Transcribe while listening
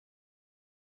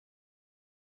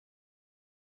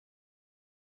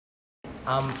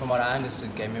From what I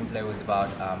understood, game and play was about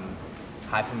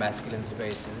hypermasculine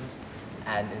spaces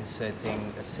and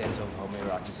inserting a sense of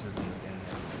homoeroticism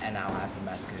and how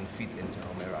hypermasculine fits into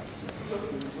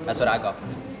homoeroticism. That's what I got from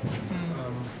it.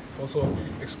 Also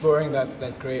exploring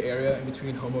that gray area in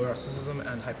between homoeroticism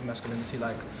and hypermasculinity,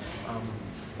 like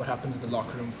what happens in the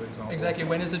locker room, for example. Exactly.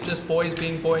 When is it just boys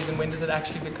being boys, and when does it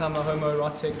actually become a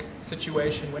homoerotic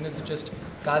situation? When is it just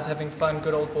guys having fun,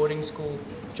 good old boarding school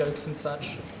jokes and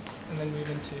such, and then move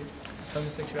into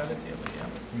homosexuality? Yeah.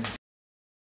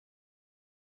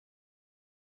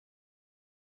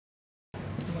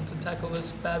 You want to tackle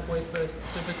this bad boy first?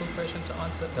 Difficult question to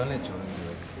answer. Don't let Jordan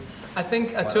do it. I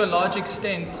think to a large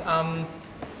extent,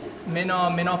 men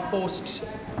are forced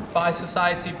by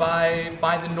society,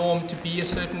 by the norm, to be a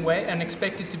certain way and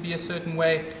expected to be a certain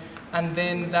way, and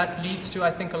then that leads to,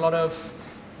 I think, a lot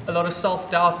of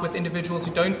self-doubt with individuals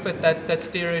who don't fit that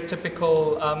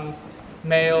stereotypical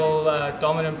male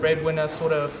dominant breadwinner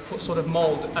sort of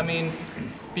mold. I mean,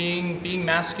 being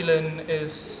masculine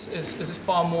is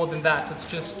far more than that. It's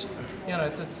just, you know,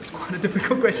 it's quite a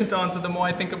difficult question to answer. The more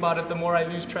I think about it, the more I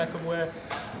lose track of where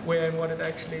and what it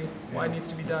actually, why it needs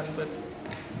to be done. But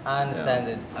I understand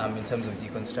it in terms of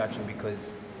deconstruction,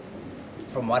 because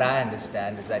from what I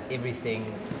understand is that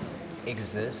everything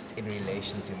exists in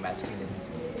relation to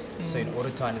masculinity. So in order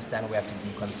to understand, we have to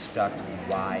deconstruct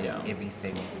why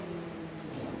everything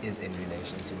is in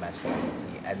relation to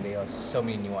masculinity, and there are so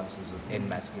many nuances within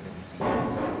masculinity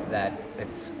that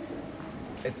it's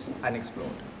unexplored.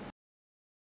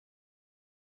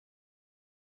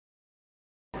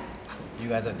 You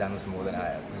guys have done this more than I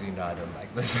have, because you know I don't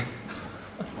like this.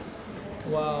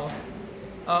 Wow.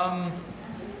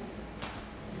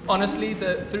 Honestly,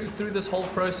 through this whole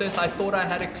process, I thought I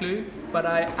had a clue, but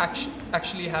I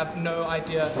actually have no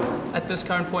idea at this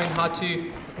current point how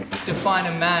to define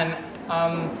a man.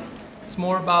 It's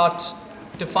more about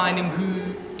defining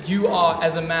who you are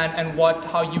as a man and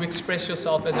how you express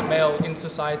yourself as a male in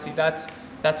society. That's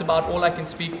about all I can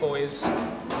speak for, is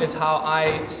how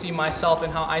I see myself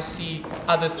and how I see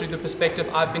others through the perspective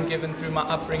I've been given through my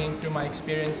upbringing, through my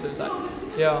experiences.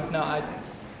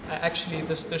 Actually,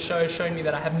 the show is showing me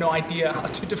that I have no idea how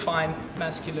to define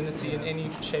masculinity in any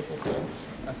shape or form.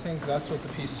 I think that's what the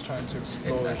piece is trying to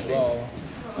explore as well.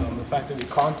 The fact that we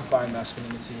can't define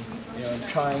masculinity, you know, and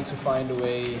trying to find a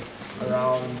way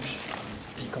around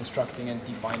deconstructing and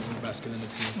defining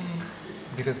masculinity.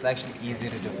 Because it's actually easier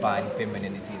to define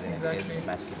femininity than it is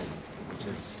masculinity, which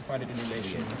is... Find it in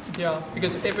relation. Yeah,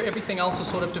 because everything else is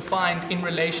sort of defined in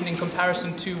relation, in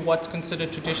comparison to what's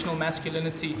considered traditional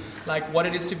masculinity. Like, what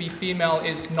it is to be female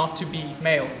is not to be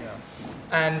male. Yeah.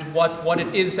 And what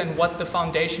it is and what the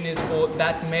foundation is for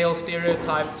that male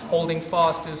stereotype holding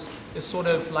fast is sort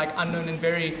of like unknown and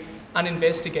very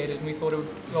uninvestigated. And we thought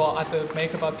at the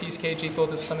make of our piece, KG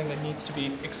thought this was something that needs to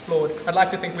be explored. I'd like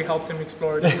to think we helped him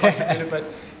explore it and contributed, but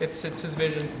it's his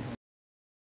vision.